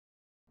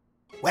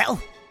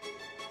Well,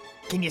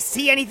 can you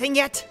see anything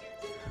yet?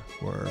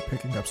 We're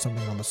picking up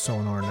something on the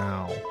sonar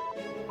now.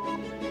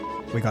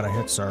 We got a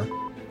hit, sir.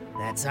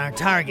 That's our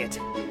target.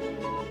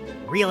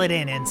 Reel it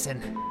in,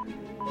 Ensign.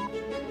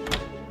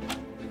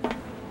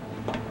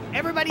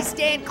 Everybody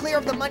stand clear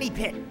of the money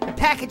pit. The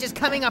package is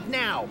coming up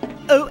now.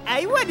 Oh,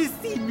 I want to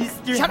see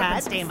Mr. Shut up and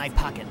Hats. stay in my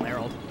pocket,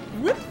 Larold.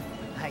 Whoop.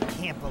 I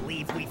can't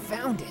believe we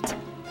found it.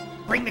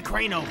 Bring the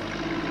crane over.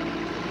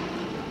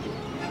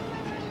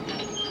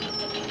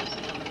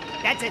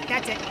 That's it.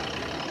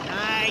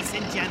 Nice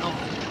and gentle.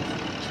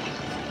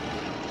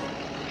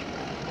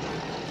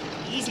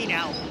 Easy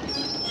now.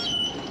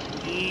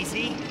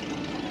 Easy.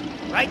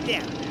 Right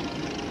there.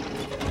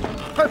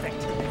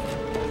 Perfect.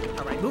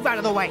 All right, move out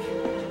of the way.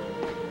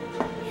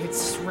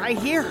 It's right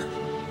here.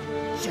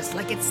 Just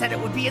like it said it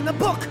would be in the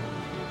book.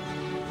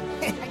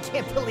 I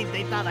can't believe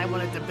they thought I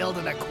wanted to build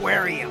an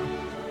aquarium.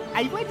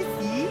 I want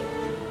to see.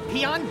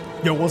 Peon,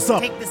 Yo, what's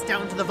up? take this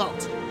down to the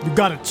vault. You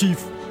got it,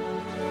 Chief.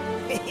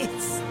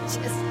 It's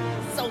just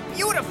so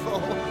beautiful.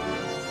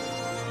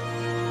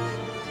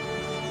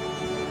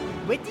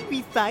 What did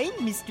we find,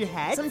 Mr.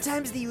 Hats?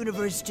 Sometimes the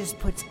universe just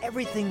puts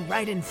everything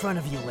right in front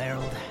of you,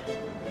 Larold.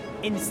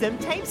 And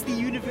sometimes the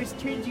universe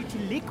turns you to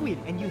liquid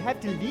and you have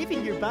to live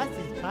in your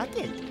boss's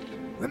pocket.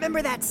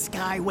 Remember that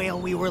sky whale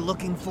we were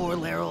looking for,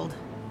 Larold?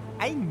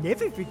 I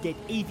never forget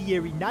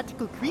aviary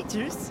nautical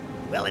creatures.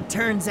 Well, it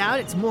turns out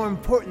it's more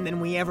important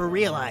than we ever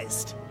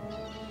realized.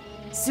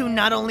 Soon,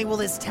 not only will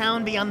this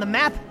town be on the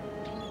map,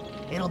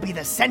 it'll be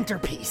the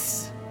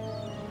centerpiece.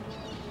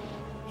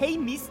 Hey,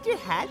 Mr.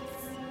 Hats.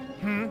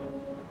 Hmm?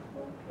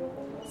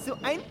 So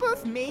I'm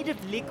both made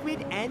of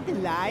liquid and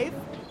alive?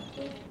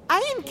 I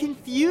am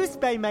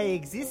confused by my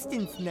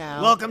existence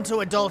now. Welcome to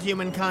adult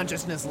human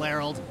consciousness,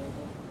 Larold.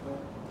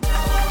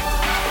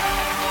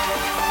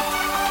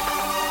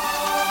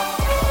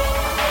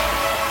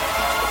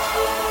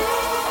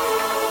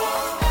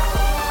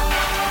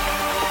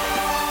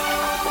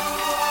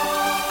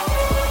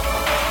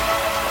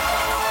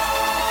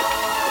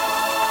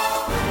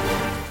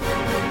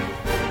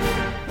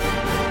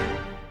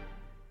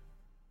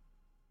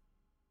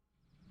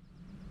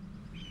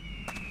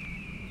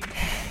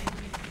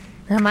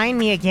 Remind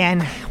me again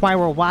why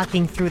we're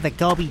walking through the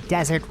Gobi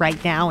Desert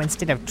right now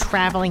instead of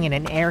traveling in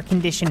an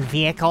air-conditioned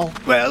vehicle.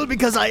 Well,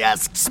 because I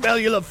asked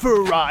Smellula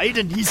for a ride,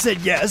 and he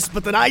said yes,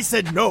 but then I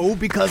said no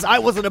because I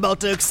wasn't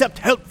about to accept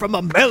help from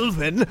a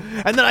Melvin.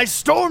 And then I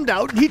stormed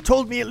out, and he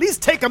told me at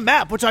least take a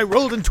map, which I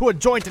rolled into a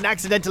joint and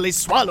accidentally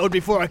swallowed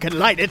before I could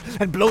light it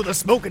and blow the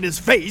smoke in his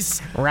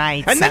face.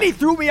 Right. And then he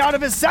threw me out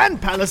of his sand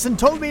palace and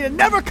told me to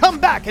never come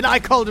back, and I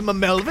called him a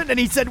Melvin, and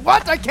he said,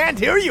 "What? I can't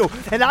hear you."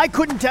 And I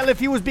couldn't tell if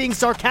he was being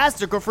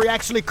sarcastic or if he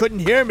actually couldn't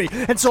hear me.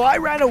 And so I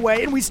ran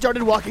away, and we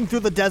started walking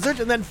through the desert,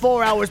 and then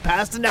 4 hours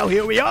passed, and now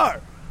here we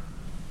are.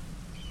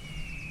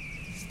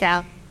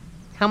 Scout,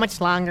 how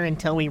much longer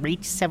until we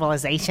reach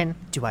civilization?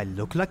 Do I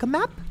look like a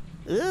map?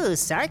 Ooh,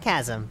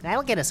 sarcasm.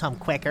 That'll get us home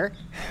quicker.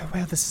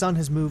 Well, the sun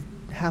has moved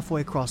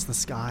halfway across the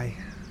sky.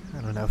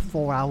 I don't know,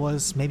 4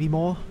 hours, maybe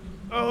more?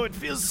 Oh, it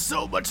feels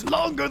so much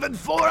longer than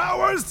 4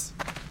 hours.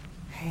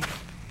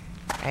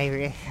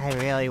 I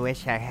really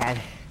wish I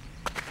had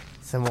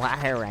some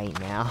water right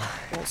now.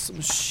 Or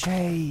some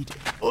shade.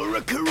 Or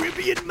a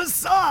Caribbean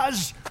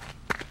massage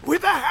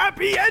with a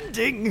happy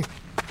ending.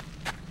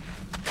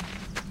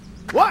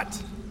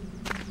 What?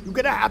 You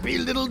get a happy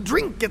little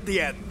drink at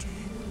the end.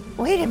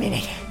 Wait a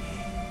minute.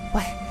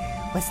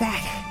 What's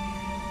that?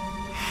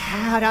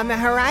 Out on the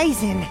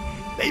horizon.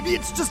 Maybe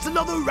it's just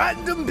another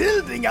random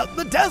building out in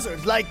the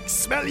desert, like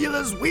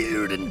Smellula's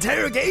weird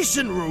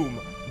interrogation room.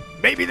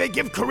 Maybe they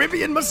give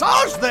Caribbean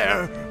massage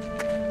there.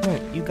 No,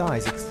 you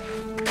guys, it's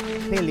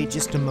clearly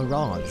just a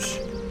mirage.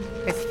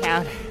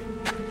 Scout,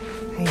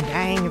 I'm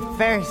dying of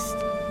thirst.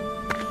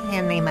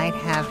 And they might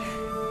have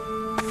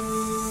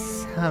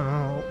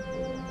some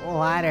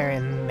water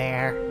in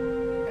there.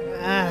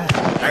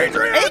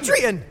 Adrian!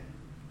 Adrian!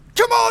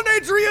 Come on,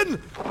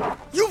 Adrian!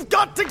 You've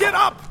got to get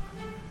up!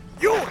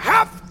 You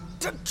have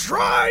to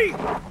try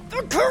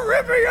the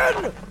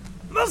Caribbean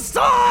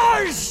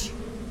massage!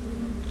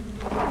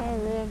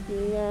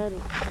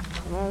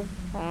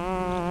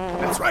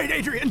 That's right,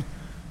 Adrian.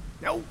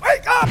 Now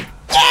wake up!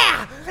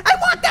 Yeah! I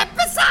want that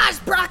massage,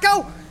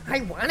 Brocco!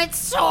 I want it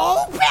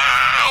so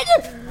bad!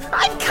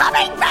 I'm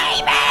coming,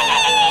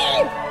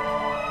 baby!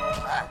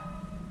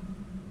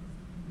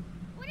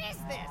 What is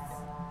this?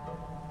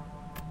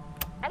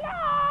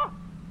 Hello?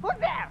 Who's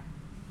there?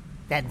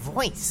 That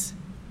voice.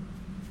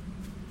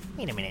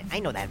 Wait a minute, I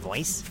know that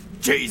voice.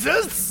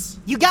 Jesus!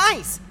 You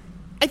guys!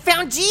 I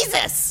found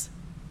Jesus!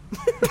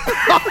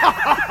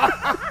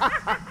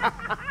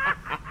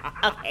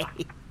 Okay.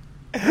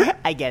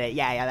 I get it.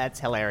 Yeah, that's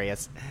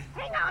hilarious.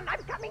 Hang on,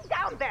 I'm coming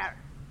down there.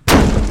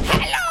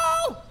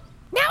 Hello!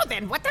 Now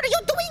then, what are you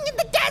doing in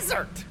the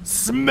desert?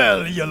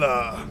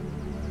 Smellula.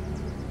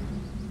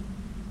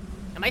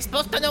 Am I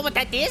supposed to know what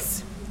that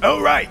is?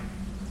 All right.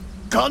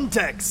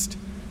 Context.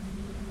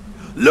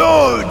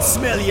 Lord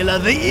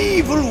Smellula, the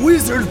evil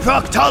wizard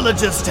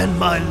proctologist and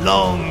my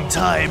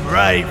longtime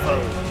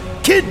rival,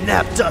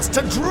 kidnapped us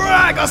to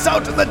drag us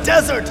out to the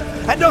desert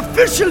and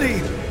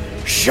officially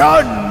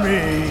shun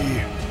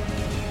me.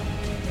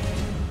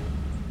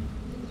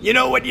 You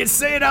know, when you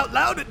say it out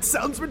loud, it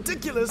sounds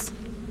ridiculous.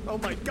 Oh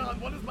my God,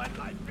 what is my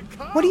life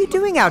become? What are you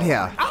doing out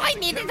here? I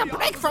needed a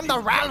break from the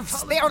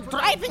Ralphs. They are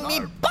driving me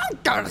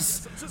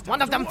bonkers.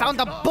 One of them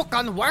found a book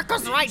on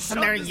workers' rights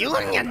and they're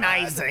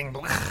unionizing.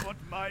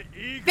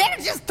 They're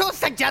just too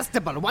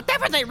suggestible.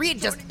 Whatever they read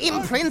just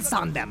imprints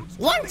on them.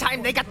 One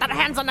time they got their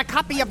hands on a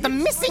copy of The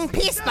Missing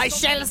Piece by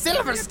Shel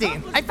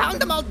Silverstein. I found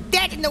them all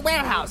dead in the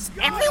warehouse.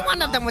 Every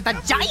one of them with a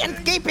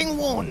giant gaping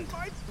wound.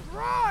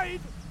 I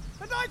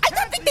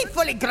don't think they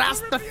fully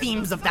grasped the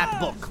themes of that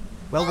book.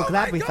 Well, we're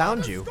glad we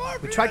found you.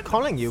 We tried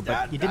calling you,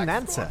 but you didn't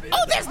answer.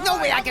 Oh, there's no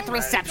way I get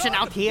reception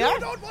out here.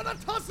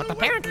 But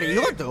apparently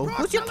you do.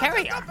 Who's your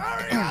carrier?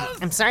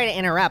 I'm sorry to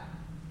interrupt,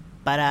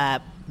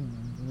 but,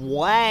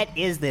 what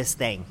is this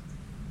thing?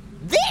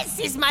 This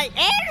is my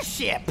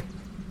airship.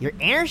 Your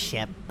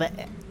airship? But,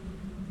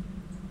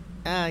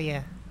 oh,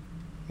 yeah.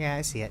 Yeah,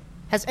 I see it.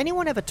 Has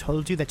anyone ever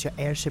told you that your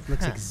airship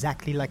looks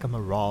exactly like a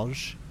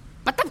mirage?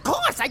 But of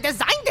course, I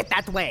designed it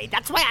that way.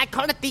 That's why I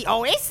call it the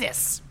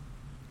Oasis.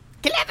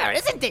 Clever,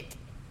 isn't it?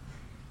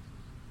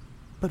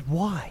 But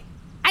why?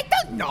 I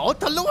don't know,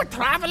 to lure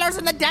travelers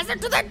in the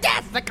desert to their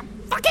death like a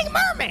fucking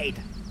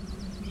mermaid.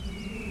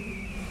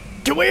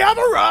 Can we have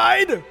a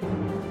ride?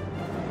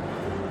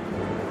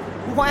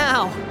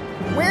 Wow.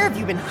 Where have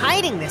you been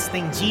hiding this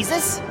thing,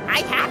 Jesus?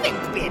 I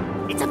haven't been.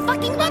 It's a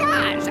fucking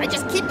mirage. I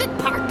just keep it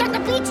parked on the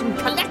beach and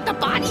collect the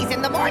bodies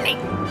in the morning.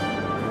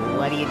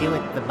 What do you do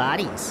with the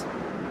bodies?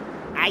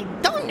 I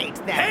donate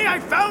them. Hey, I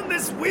found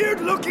this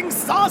weird-looking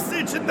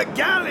sausage in the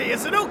galley.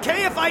 Is it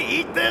okay if I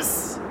eat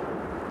this?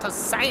 To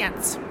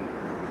science.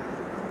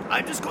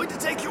 I'm just going to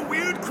take your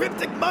weird,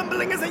 cryptic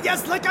mumbling as a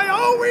yes like I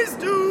always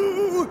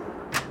do.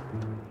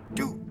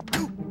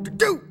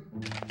 Do.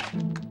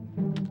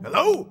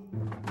 Hello?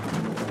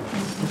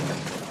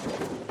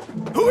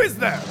 Who is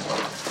there?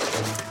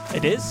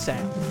 It is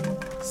Sam.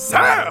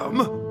 Sam?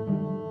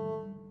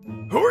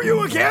 Who are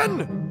you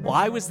again? Well,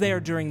 I was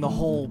there during the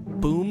whole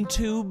boom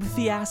tube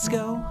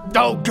fiasco.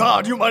 Oh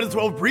God, you might as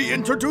well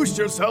reintroduce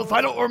yourself.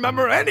 I don't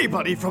remember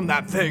anybody from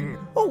that thing.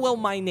 Oh, well,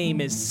 my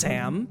name is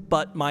Sam,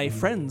 but my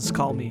friends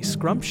call me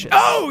Scrumptious.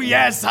 Oh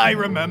yes, I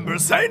remember.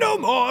 Say no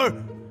more.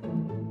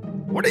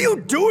 What are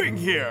you doing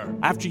here?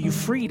 After you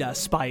freed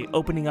us by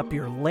opening up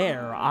your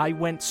lair, I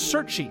went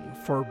searching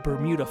for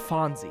Bermuda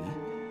Fonzie,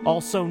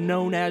 also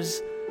known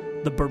as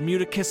the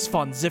Bermudicus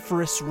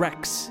fonziferus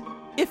rex,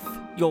 if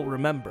you'll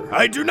remember.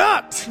 I do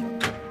not.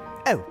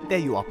 Oh, there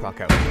you are,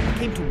 Procco. I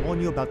came to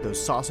warn you about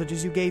those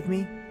sausages you gave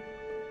me.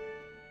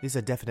 These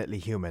are definitely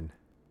human.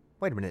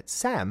 Wait a minute,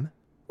 Sam?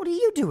 What are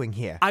you doing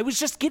here? I was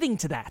just getting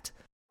to that.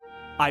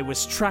 I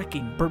was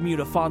tracking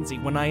Bermuda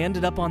Fonzie when I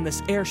ended up on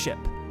this airship.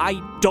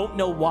 I don't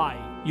know why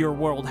your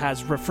world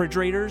has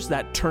refrigerators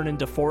that turn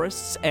into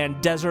forests and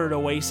desert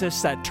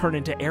oasis that turn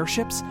into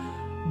airships,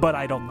 but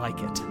I don't like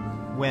it.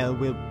 Well,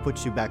 we'll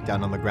put you back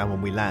down on the ground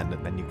when we land,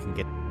 and then you can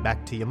get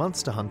back to your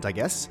monster hunt, I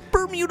guess.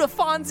 Bermuda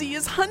Fonzie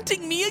is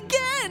hunting me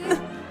again!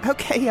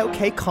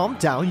 Okay, calm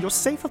down. You're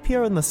safe up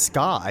here in the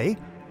sky.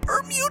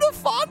 Bermuda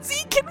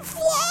Fonzie can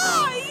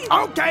fly!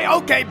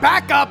 Okay,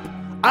 back up.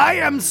 I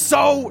am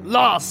so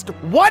lost.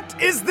 What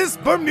is this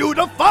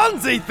Bermuda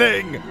Fonzie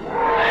thing?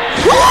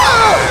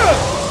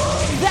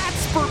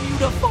 That's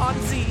Bermuda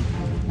Fonzie!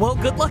 Well,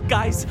 good luck,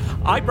 guys.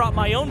 I brought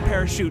my own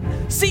parachute.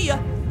 See ya!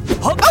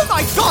 Oh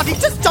my God, he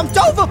just jumped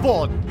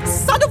overboard!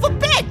 Son of a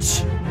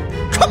bitch!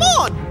 Come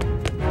on!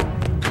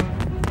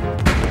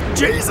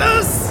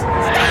 Jesus!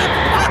 Steve,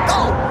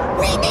 Rocco!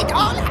 We need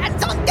all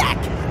hands on deck!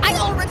 I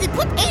already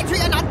put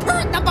Adrian on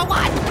turret number 1!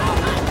 I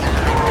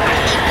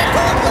need the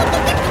two of you to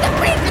get to the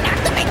bridge and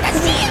activate the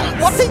shield!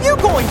 What are you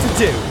going to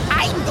do?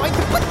 I'm going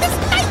to put this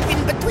knife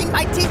in between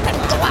my teeth and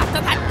go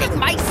after that thing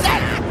myself!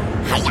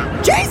 Hiya!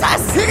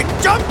 Jesus! He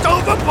jumped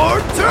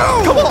overboard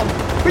too! Come on!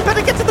 We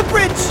better get to the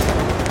bridge!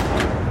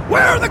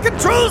 Where are the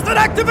controls that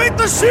activate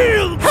the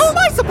shields? How am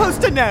I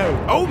supposed to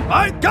know? Oh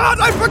my God,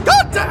 I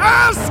forgot to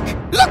ask!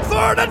 Look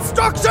for an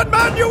instruction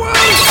manual!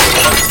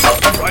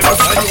 Driver's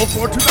manual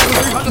for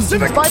 2003 Honda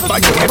Civic.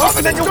 Microwave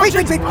oven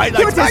instructions. Wait. I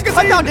Here like it is.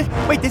 I magazine. found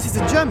it. Wait, this is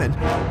in German.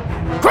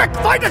 Quick,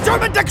 find a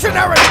German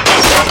dictionary!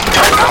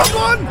 I found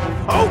one!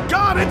 Oh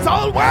God, it's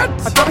all wet!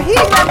 I've got a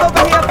heating lamp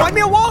over here. Find me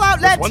a wall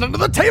outlet. One under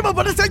the table,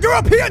 but it's a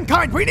European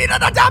kind. We need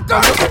an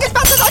adapter! As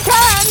fast as I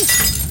can.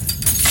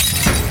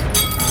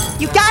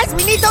 You guys,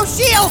 we need those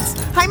shields.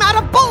 I'm out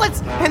of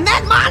bullets, and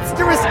that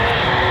monster is...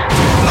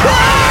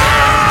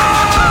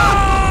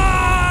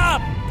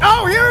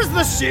 Oh, here's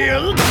the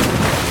shield!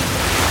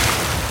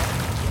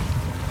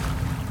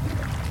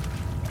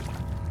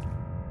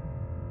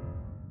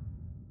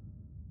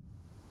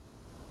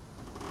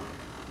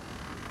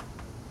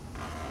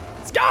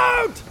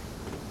 Scout!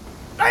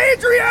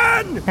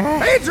 Adrian!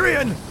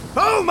 Adrian!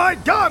 Oh my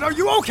God, are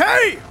you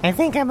okay? I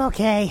think I'm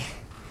okay.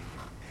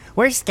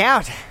 Where's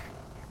Scout?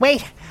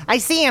 Wait, I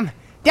see him.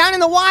 Down in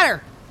the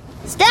water.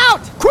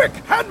 Scout! Quick,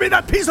 hand me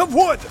that piece of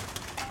wood!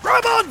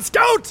 Grab on,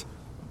 Scout!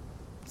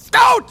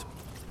 Scout!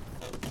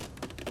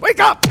 Wake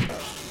up!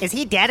 Is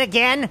he dead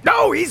again?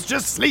 No, he's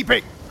just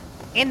sleeping.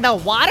 In the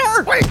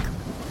water? Wake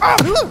up!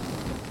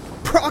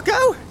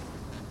 Procco?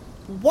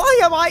 Why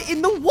am I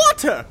in the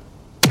water?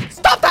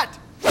 Stop that!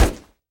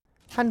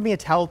 Hand me a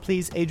towel,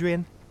 please,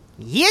 Adrian.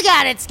 You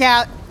got it,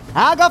 Scout.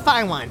 I'll go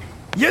find one.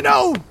 You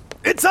know,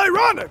 it's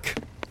ironic.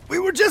 We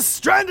were just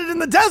stranded in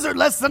the desert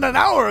less than an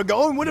hour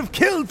ago and would have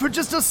killed for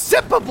just a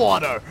sip of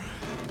water.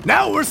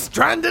 Now we're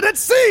stranded at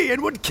sea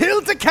and would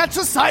kill to catch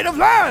a sight of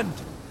land.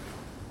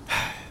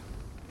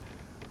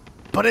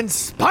 But in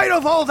spite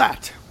of all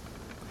that,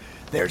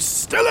 there's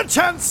still a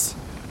chance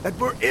that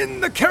we're in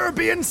the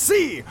Caribbean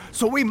Sea,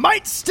 so we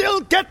might still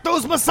get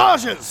those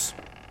massages.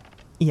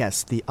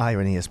 Yes, the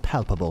irony is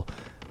palpable.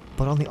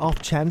 But on the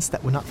off chance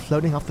that we're not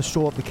floating off the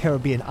shore of the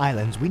Caribbean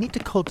islands, we need to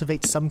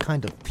cultivate some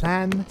kind of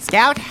plan.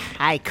 Scout,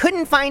 I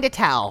couldn't find a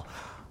towel.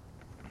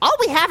 All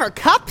we have are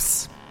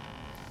cups.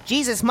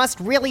 Jesus must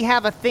really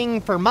have a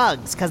thing for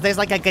mugs, because there's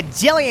like a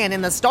gajillion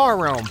in the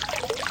storeroom.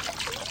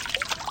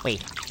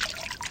 Wait.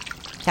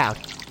 Scout,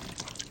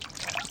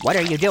 what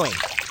are you doing?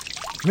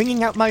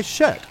 Wringing out my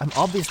shirt. I'm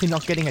obviously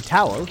not getting a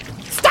towel.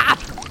 Stop!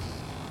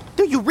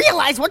 Do you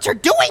realize what you're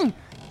doing?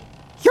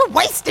 You're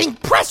wasting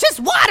precious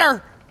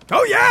water!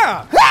 Oh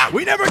yeah!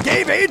 We never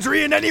gave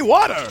Adrian any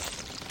water.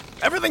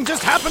 Everything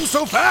just happened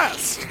so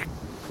fast.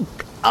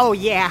 Oh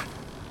yeah.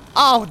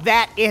 Oh,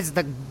 that is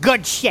the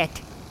good shit.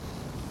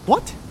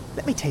 What?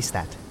 Let me taste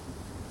that.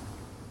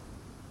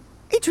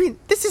 Adrian,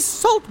 this is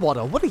salt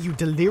water. What are you,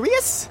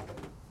 delirious?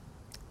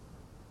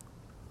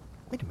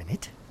 Wait a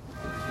minute.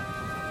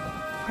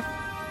 I've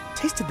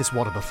tasted this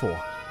water before.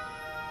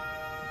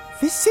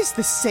 This is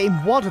the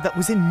same water that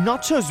was in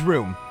Nacho's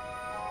room.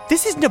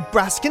 This is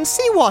Nebraskan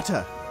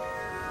seawater.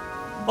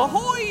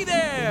 Ahoy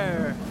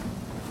there!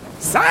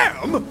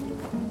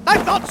 Sam! I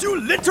thought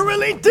you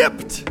literally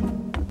dipped!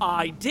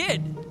 I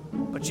did,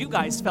 but you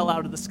guys fell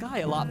out of the sky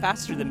a lot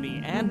faster than me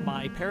and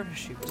my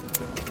parachute.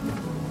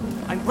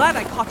 I'm glad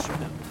I caught you,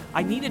 though.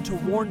 I needed to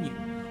warn you.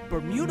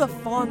 Bermuda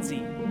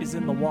Fonzie is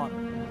in the water.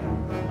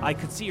 I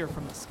could see her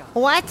from the sky.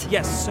 What?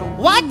 Yes, so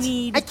What? we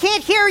need... I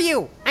can't hear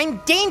you!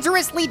 I'm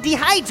dangerously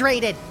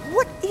dehydrated!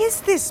 What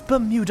is this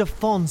Bermuda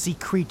Fonzie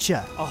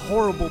creature? A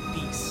horrible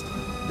beast.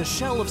 The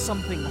shell of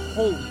something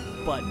holy,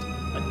 but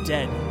a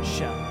dead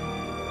shell.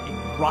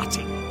 A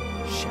rotting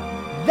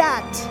shell.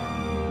 That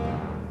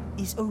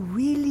is a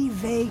really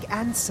vague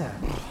answer.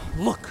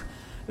 Look,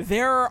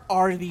 there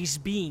are these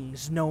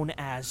beings known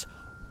as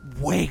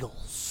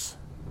whales.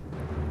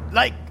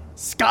 Like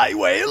sky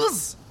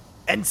whales?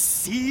 And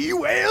sea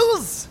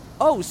whales?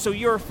 Oh, so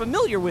you're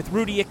familiar with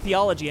Rudy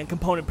ichthyology and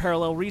component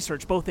parallel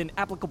research, both in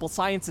applicable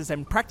sciences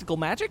and practical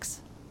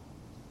magics?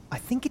 I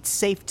think it's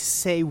safe to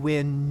say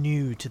we're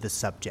new to the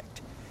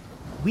subject.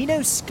 We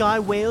know sky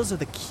whales are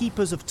the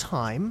keepers of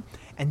time,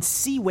 and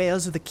sea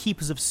whales are the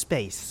keepers of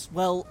space.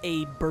 Well,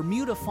 a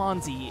Bermuda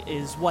Fonzie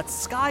is what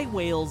sky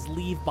whales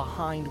leave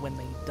behind when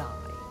they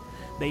die.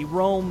 They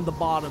roam the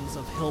bottoms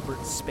of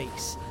Hilbert's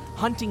space,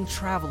 hunting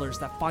travelers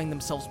that find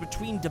themselves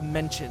between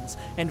dimensions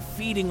and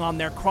feeding on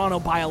their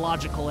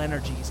chronobiological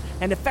energies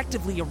and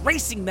effectively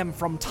erasing them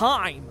from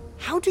time.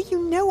 How do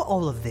you know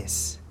all of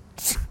this?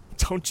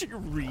 Don't you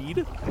read?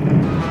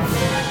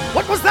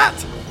 What was that?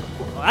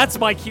 Well, that's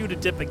my cue to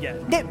dip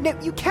again. No,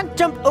 you can't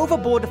jump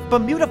overboard if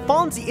Bermuda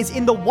Fonzie is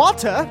in the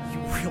water. You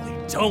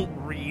really don't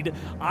read.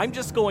 I'm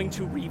just going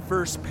to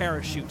reverse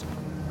parachute.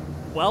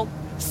 Well,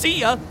 see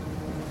ya.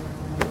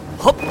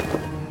 Hup.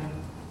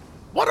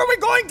 What are we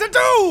going to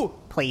do?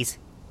 Please.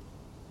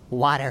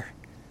 Water.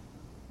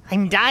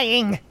 I'm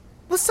dying.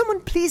 Will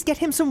someone please get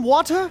him some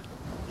water?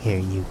 Here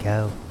you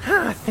go.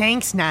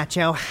 Thanks,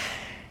 Nacho.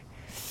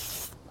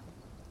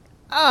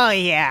 Oh,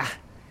 yeah.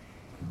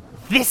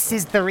 This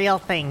is the real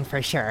thing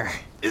for sure.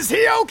 Is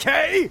he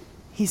okay?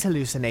 He's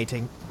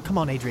hallucinating. Come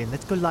on, Adrian,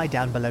 let's go lie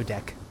down below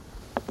deck.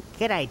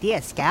 Good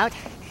idea, Scout.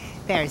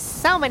 There's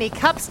so many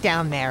cups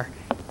down there.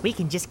 We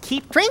can just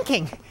keep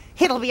drinking.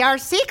 It'll be our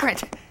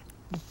secret.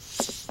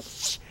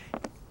 Shh.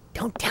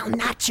 Don't tell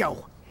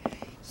Nacho.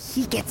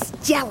 He gets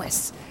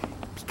jealous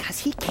because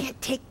he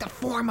can't take the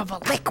form of a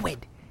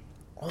liquid.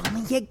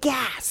 Only a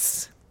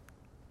gas.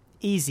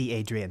 Easy,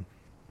 Adrian.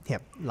 Here,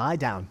 lie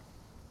down.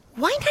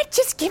 Why not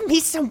just give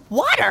me some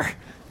water?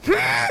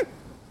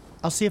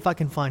 I'll see if I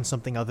can find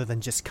something other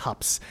than just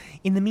cups.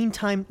 In the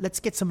meantime,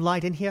 let's get some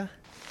light in here.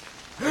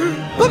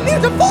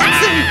 Bermuda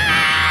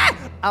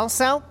Fonzie!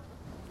 Also,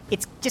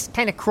 it's just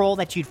kind of cruel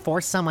that you'd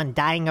force someone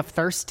dying of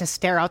thirst to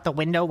stare out the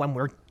window when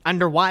we're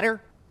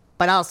underwater.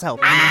 But also...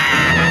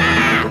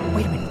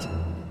 Wait a minute.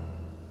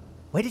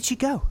 Where did she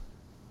go?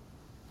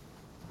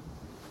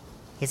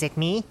 Is it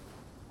me?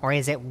 Or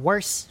is it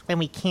worse when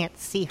we can't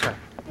see her?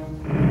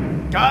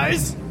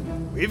 Guys,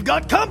 we've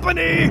got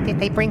company! Did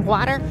they bring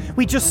water?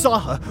 We just saw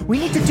her. We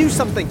need to do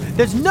something.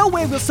 There's no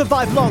way we'll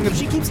survive long if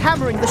she keeps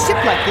hammering the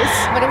ship like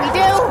this. What do we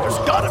do? There's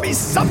gotta be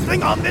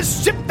something on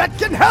this ship that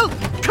can help!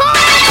 Come!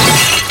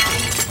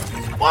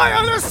 Why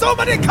are there so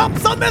many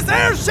cups on this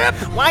airship?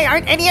 Why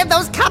aren't any of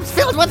those cups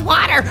filled with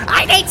water?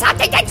 I need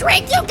something to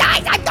drink, you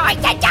guys! I'm going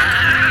to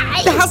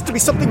die! There has to be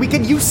something we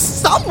can use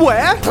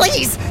somewhere!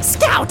 Please,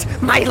 Scout,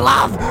 my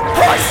love,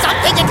 pour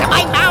something into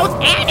my mouth,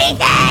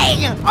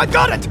 anything! I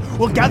got it!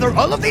 We'll gather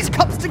all of these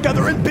cups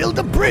together and build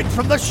a bridge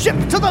from the ship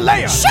to the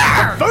layer.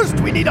 Sure! But first,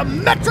 we need a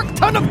metric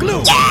ton of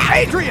glue. Yeah!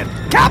 Adrian,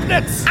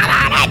 cabinets! I'm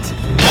on it!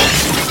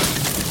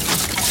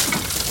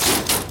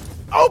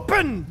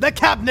 Open the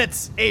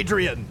cabinets,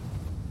 Adrian!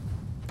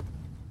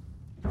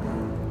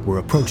 We're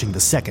approaching the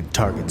second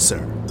target, sir.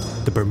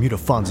 The Bermuda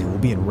Fonzie will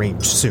be in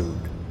range soon.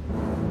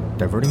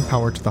 Diverting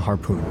power to the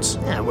harpoons.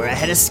 We're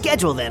ahead of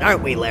schedule then,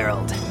 aren't we,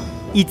 Larold?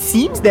 It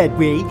seems that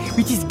way,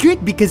 which is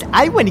good because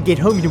I want to get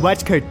home and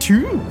watch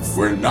cartoons.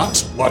 We're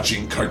not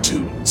watching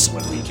cartoons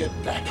when we get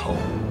back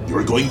home.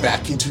 You're going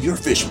back into your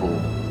fishbowl,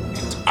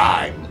 and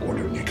I'm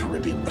ordering a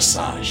Caribbean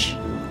massage.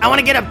 I want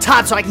to get up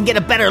top so I can get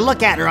a better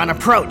look at her on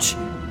approach.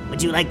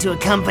 Would you like to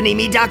accompany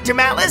me, Dr.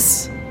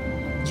 Malice?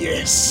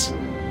 Yes.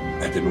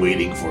 I've been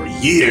waiting for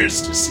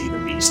years to see the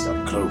beast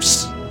up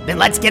close. Then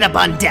let's get up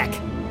on deck.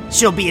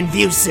 She'll be in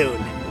view soon.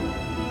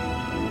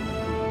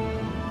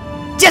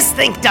 Just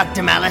think,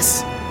 Dr.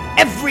 Malice.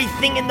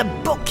 Everything in the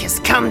book has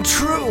come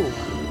true.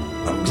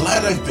 I'm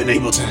glad I've been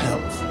able to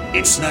help.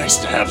 It's nice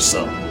to have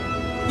some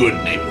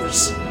good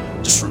neighbors.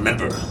 Just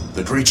remember,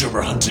 the creature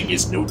we're hunting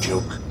is no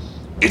joke.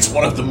 It's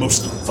one of the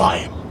most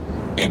vile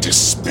and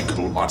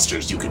despicable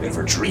monsters you could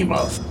ever dream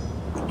of.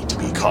 We need to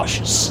be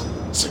cautious.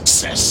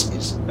 Success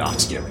is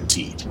not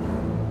guaranteed.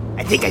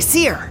 I think I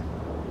see her.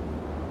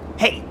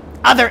 Hey,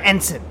 other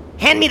ensign,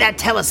 hand me that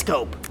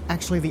telescope.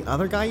 Actually, the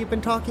other guy you've been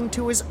talking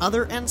to is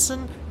Other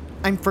Ensign?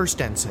 I'm First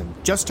Ensign,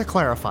 just to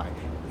clarify.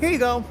 Here you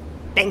go.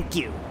 Thank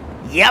you.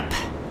 Yep.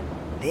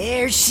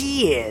 There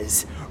she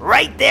is,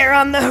 right there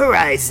on the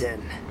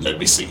horizon. Let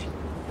me see.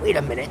 Wait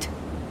a minute.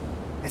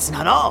 That's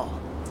not all.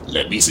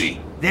 Let me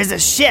see. There's a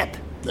ship.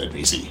 Let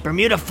me see.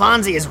 Bermuda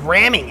Fonzie is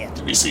ramming it.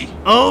 Let me see.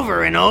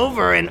 Over and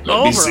over and Let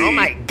me over. see. Oh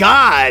my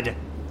god.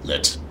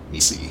 Let me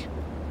see.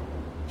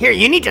 Here,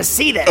 you need to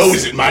see this. Oh,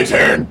 is it my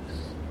turn?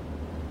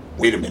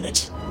 Wait a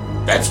minute.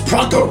 That's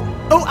Bronco.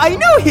 Oh, I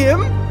know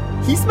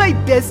him! He's my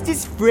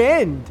bestest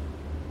friend.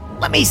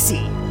 Let me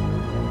see.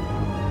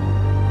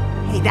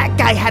 Hey, that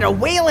guy had a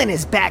whale in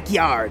his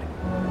backyard.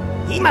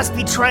 He must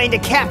be trying to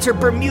capture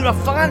Bermuda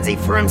Fonzie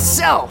for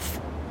himself.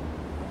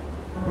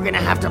 We're gonna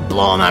have to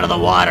blow him out of the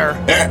water.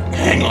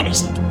 Hang on a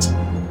second.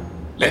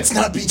 Let's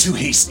not be too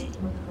hasty.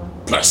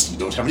 Plus, you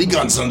don't have any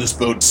guns on this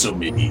boat, so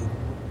maybe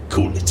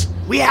cool it.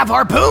 We have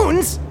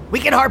harpoons. We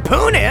can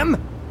harpoon him.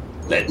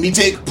 Let me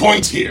take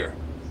point here.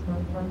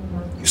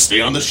 You stay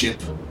on the ship.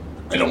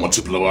 I don't want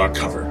to blow our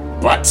cover,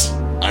 but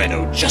I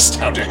know just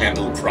how to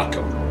handle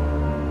Bronco.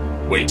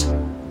 Wait,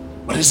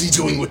 what is he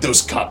doing with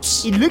those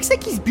cups? It looks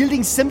like he's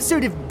building some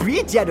sort of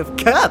bridge out of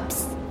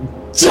cups.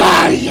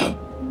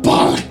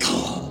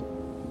 Diabolical.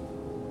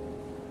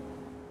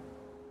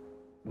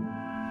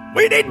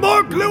 We need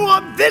more glue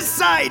on this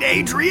side,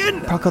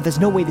 Adrian! Rocco, there's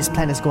no way this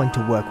plan is going to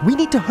work. We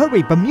need to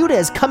hurry. Bermuda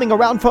is coming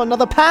around for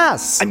another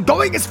pass. I'm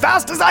going as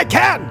fast as I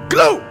can!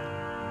 Glue!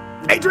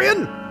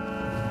 Adrian?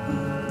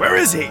 Where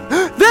is he?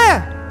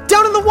 There!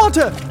 Down in the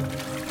water!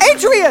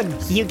 Adrian!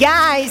 You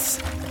guys,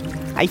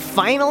 I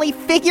finally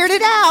figured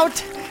it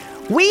out.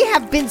 We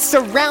have been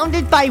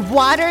surrounded by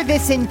water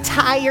this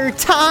entire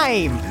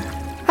time.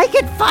 I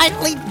could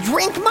finally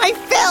drink my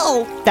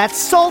fill. That's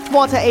salt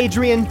water,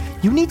 Adrian.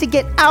 You need to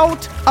get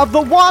out of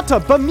the water.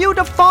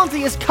 Bermuda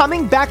Fonzie is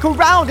coming back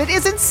around. It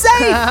isn't safe.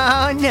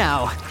 Oh,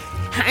 no.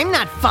 I'm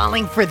not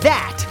falling for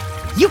that.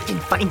 You can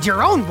find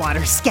your own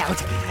water,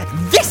 Scout.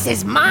 This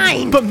is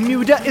mine.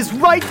 Bermuda is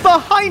right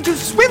behind you.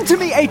 Swim to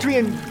me,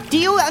 Adrian. Do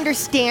you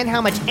understand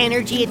how much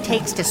energy it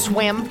takes to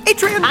swim?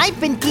 Adrian! I've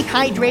been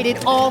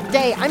dehydrated all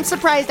day. I'm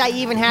surprised I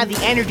even have the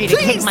energy to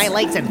kick my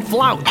legs and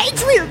float.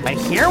 Adrian! But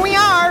here we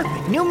are.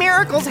 New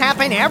miracles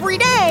happen every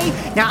day.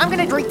 Now I'm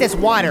gonna drink this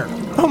water.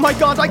 Oh my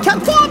god, I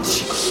can't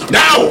watch!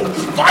 Now,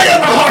 fire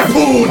the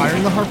harpoon!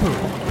 Firing the harpoon.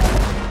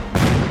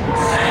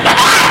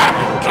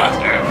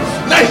 Got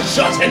her. Nice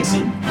shot,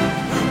 Ensign.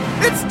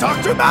 It's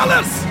Dr.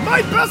 Malice!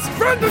 My best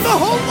friend in the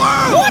whole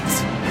world! What?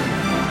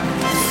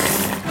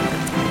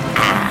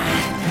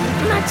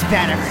 Much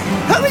better.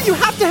 Hurry, you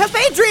have to help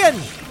Adrian!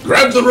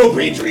 Grab the rope,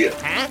 Adrian.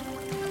 Huh?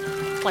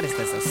 What is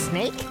this, a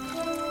snake?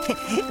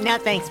 No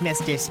thanks,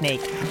 Mr.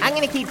 Snake. I'm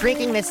gonna keep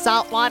drinking this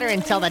salt water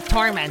until the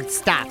torment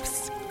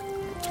stops.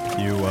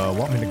 You,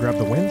 want me to grab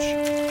the winch?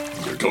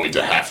 You're going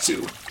to have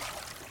to.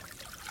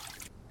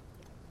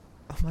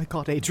 Oh my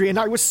god, Adrian,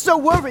 I was so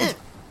worried!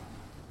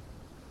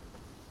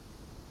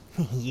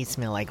 You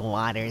smell like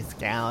water,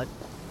 Scout.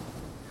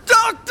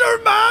 Dr.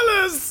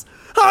 Malice!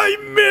 I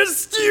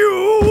missed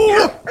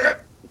you!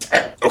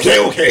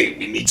 Okay,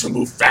 we need to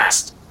move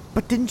fast.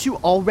 But didn't you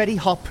already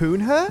harpoon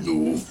her?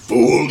 You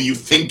fool, you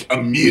think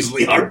a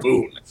measly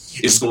harpoon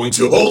is going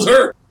to hold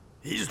her?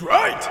 He's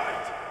right!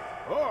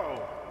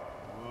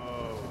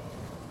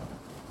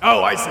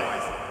 Oh, I see.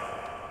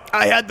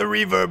 I had the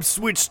reverb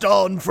switched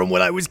on from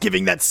when I was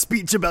giving that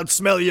speech about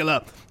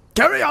Smellula.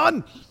 Carry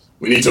on!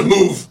 We need to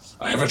move.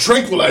 I have a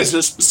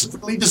tranquilizer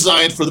specifically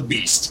designed for the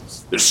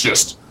beast. There's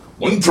just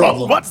one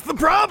problem. What's the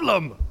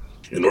problem?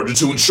 In order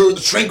to ensure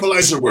the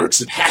tranquilizer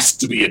works, it has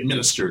to be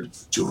administered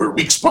to her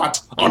weak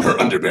spot on her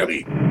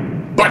underbelly.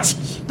 But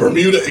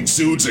Bermuda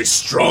exudes a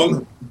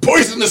strong,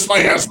 poisonous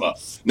miasma.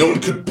 No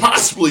one could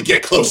possibly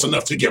get close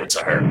enough to give it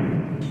to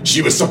her.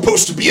 She was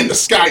supposed to be in the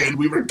sky and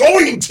we were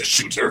going to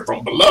shoot her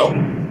from below.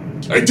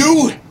 I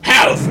do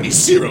have a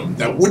serum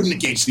that would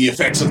negate the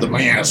effects of the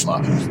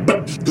miasma,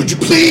 but could you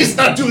please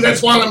not do that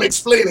while I'm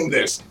explaining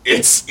this?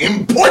 It's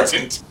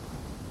important.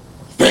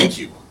 Thank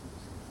you.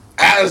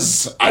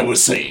 As I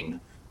was saying,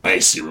 my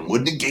serum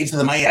would negate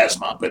the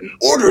miasma, but in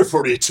order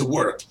for it to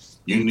work,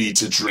 you need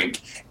to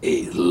drink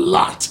a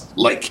lot.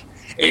 Like,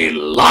 a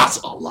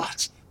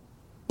lot.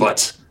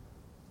 But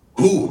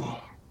who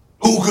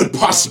could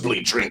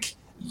possibly drink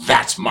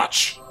that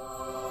much?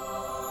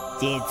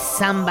 Did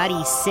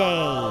somebody say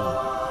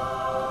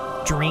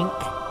drink?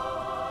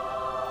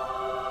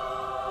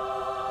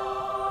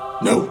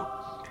 No.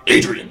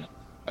 Adrian,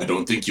 I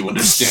don't think you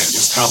understand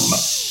just how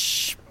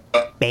much.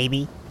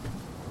 Baby,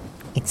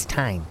 it's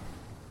time.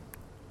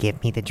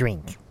 Give me the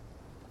drink.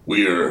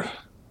 We're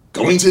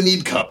going to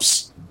need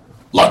cups.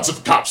 Lots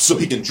of cups so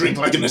he can drink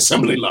like an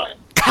assembly line.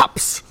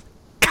 Cups!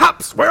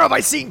 Cups! Where have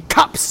I seen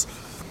cups?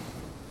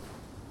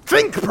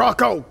 Think,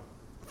 Procco!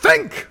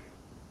 Think!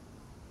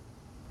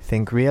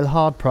 Think real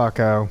hard,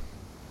 Procco.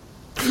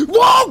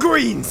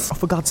 Walgreens! Oh,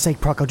 for God's sake,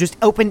 Procco, just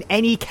open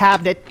any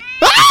cabinet.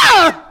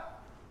 Ah!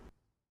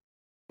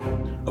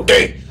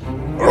 Okay,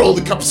 are all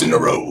the cups in a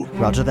row?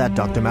 Roger that,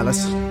 Dr.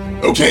 Malice.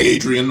 Okay,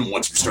 Adrian,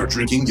 once you start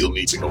drinking, you'll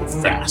need to go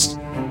fast.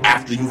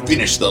 After you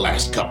finish the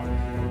last cup,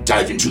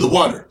 dive into the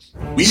water.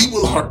 We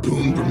will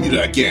harpoon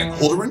Bermuda again,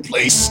 hold her in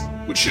place,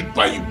 which should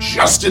buy you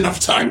just enough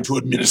time to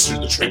administer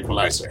the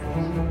tranquilizer.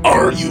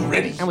 Are you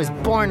ready? I was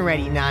born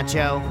ready,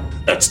 Nacho.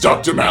 That's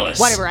Dr. Malice.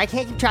 Whatever, I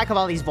can't keep track of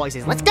all these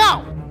voices. Let's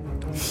go!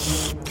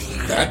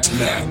 That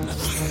man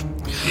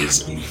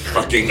is a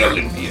fucking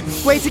Olympian.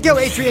 Way to go,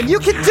 Adrian, you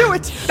can do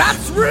it!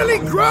 That's really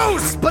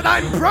gross, but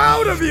I'm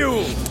proud of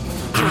you!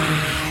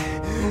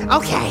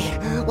 Okay,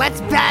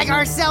 let's bag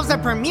ourselves a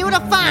Bermuda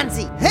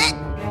Fonzie. Hit!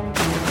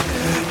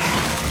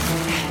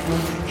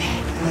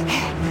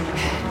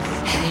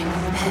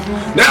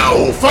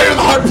 Now, fire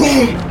the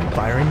harpoon!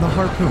 Firing the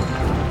harpoon.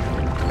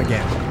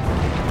 Again.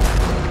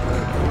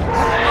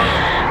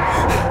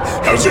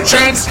 Now's your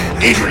chance,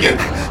 Adrian.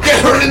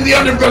 Get her in the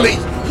underbelly.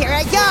 Here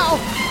I go!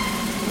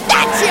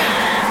 Gotcha!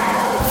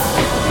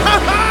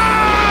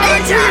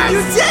 Adrian,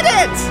 you did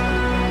it!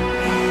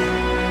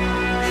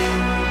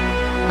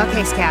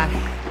 Okay, Scout.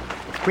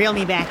 Reel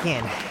me back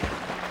in.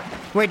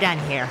 We're done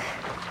here.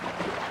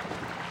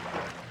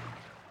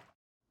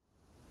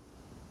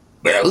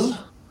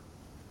 Well,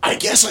 I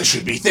guess I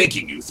should be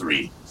thanking you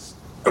three.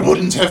 I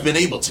wouldn't have been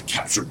able to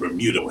capture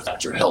Bermuda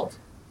without your help.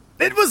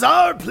 It was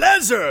our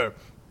pleasure!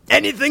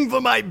 Anything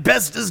for my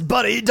bestest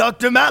buddy,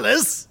 Dr.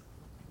 Malice?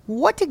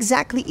 What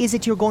exactly is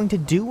it you're going to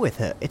do with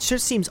her? It sure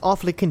seems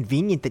awfully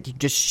convenient that you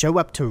just show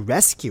up to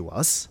rescue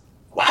us.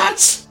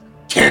 What?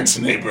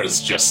 Can't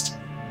neighbors just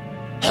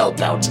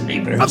help out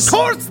neighbors? Of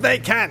course they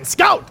can!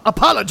 Scout,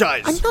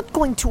 apologize! I'm not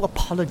going to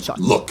apologize.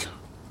 Look,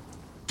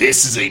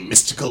 this is a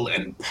mystical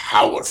and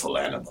powerful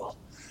animal.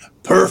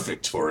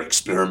 Perfect for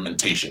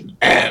experimentation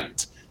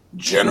and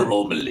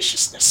general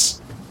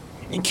maliciousness.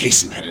 In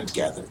case you hadn't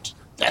gathered,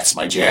 that's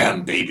my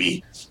jam,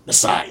 baby.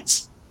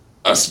 Besides,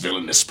 us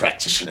villainous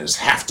practitioners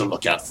have to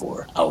look out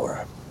for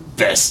our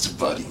best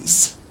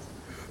buddies.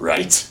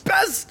 Right?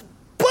 Best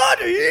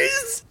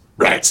buddies?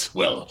 Right,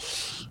 well,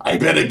 I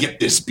better get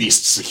this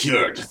beast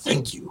secured.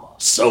 Thank you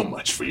so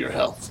much for your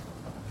help.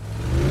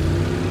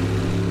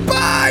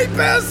 Bye,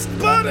 best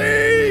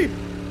buddy!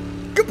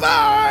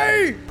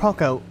 Goodbye!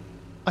 Procco,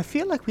 I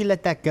feel like we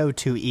let that go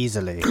too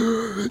easily.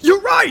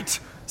 You're right!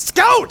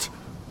 Scout!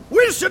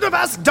 We should have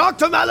asked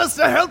Dr. Malice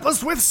to help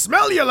us with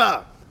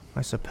Smellula!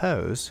 I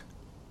suppose.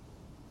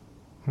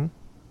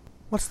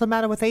 What's the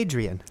matter with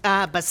Adrian?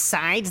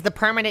 Besides the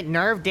permanent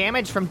nerve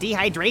damage from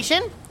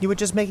dehydration? You were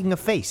just making a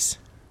face.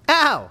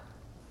 Oh!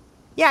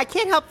 Yeah, I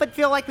can't help but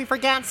feel like we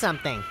forgot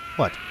something.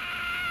 What?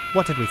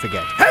 What did we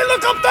forget? Hey,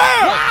 look up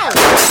there! Wow!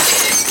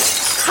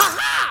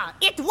 Ha-ha!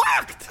 It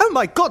worked! Oh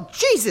my God,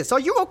 Jesus, are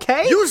you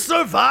okay? You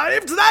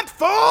survived that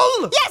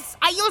fall? Yes,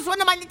 I used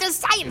one of my little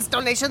science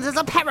donations as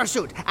a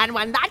parachute, and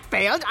when that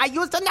failed, I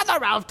used another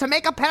valve to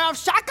make a pair of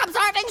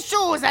shock-absorbing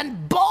shoes,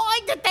 and boy,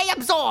 did they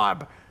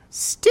absorb!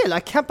 Still, I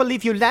can't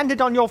believe you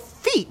landed on your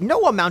feet.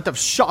 No amount of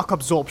shock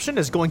absorption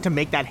is going to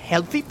make that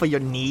healthy for your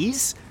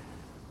knees.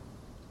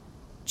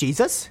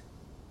 Jesus?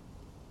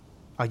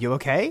 Are you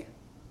okay?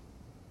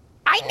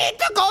 I need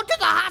to go to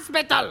the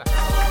hospital!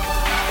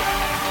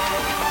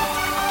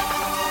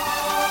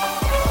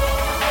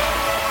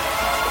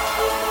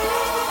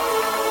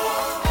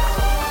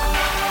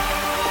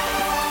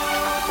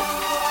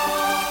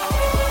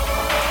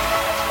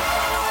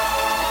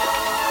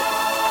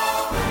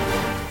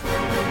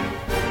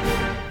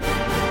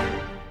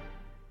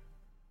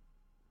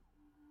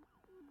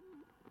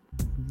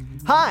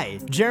 Hi,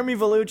 Jeremy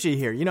Vellucci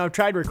here. You know, I've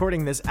tried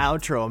recording this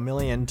outro a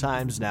million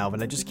times now,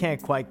 but I just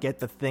can't quite get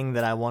the thing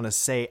that I want to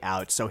say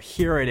out, so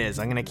here it is.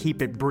 I'm going to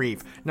keep it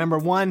brief. Number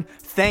 1,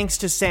 thanks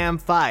to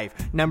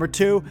Sam5. Number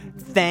 2,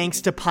 thanks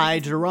to Pi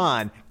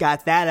Duran.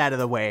 Got that out of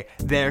the way.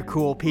 They're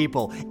cool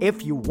people.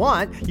 If you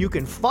want, you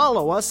can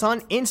follow us on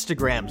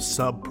Instagram,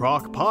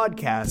 Subproc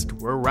Podcast.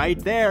 We're right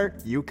there.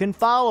 You can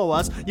follow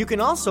us. You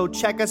can also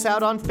check us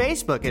out on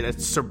Facebook, and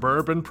it's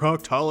Suburban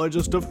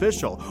Proctologist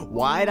Official.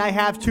 Why'd I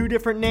have 2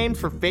 different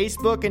names for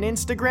Facebook and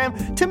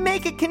Instagram? To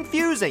make it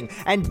confusing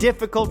and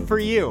difficult for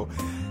you.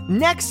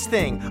 Next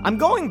thing, I'm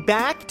going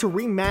back to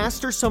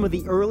remaster some of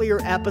the earlier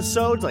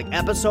episodes, like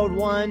episode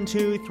 1,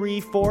 2, 3,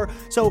 4.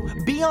 So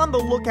be on the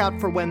lookout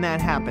for when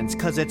that happens,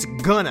 because it's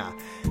gonna.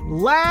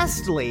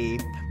 Lastly,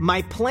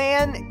 my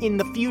plan in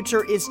the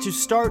future is to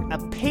start a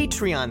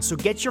Patreon, so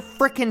get your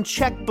frickin'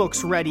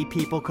 checkbooks ready,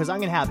 people, because I'm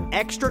gonna have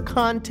extra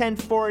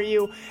content for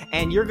you,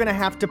 and you're gonna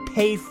have to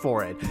pay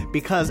for it,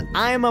 because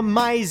I'm a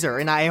miser,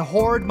 and I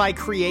hoard my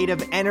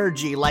creative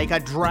energy like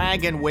a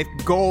dragon with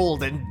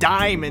gold and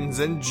diamonds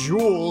and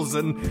jewels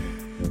and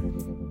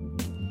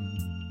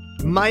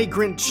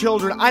migrant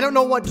children. I don't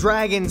know what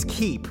dragons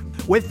keep.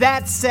 With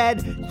that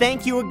said,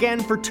 thank you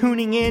again for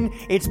tuning in.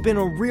 It's been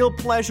a real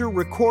pleasure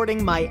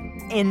recording my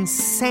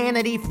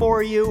insanity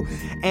for you.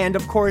 And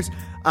of course,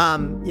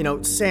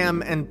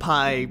 Sam and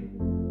Pi,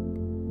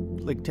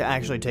 to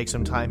actually take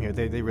some time here,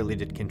 they really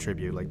did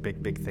contribute.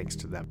 Big thanks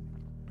to them.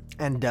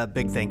 And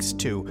big thanks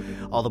to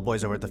all the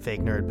boys over at the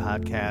Fake Nerd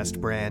Podcast,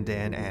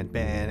 Brandon and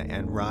Ben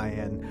and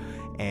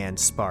Ryan and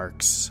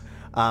Sparks,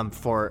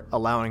 for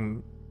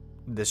allowing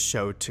this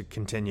show to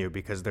continue,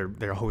 because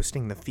they're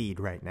hosting the feed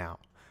right now,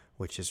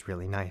 which is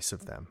really nice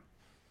of them.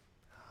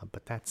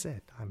 But that's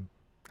it. I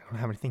don't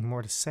have anything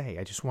more to say.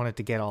 I just wanted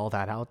to get all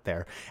that out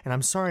there. And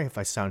I'm sorry if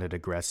I sounded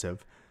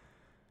aggressive.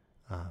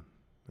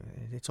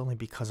 It's only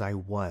because I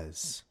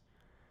was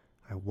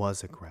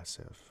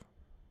aggressive.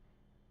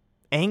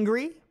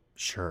 Angry?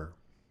 Sure.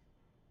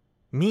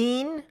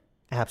 Mean?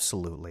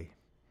 Absolutely.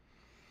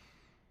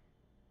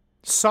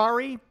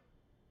 Sorry?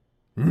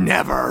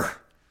 Never!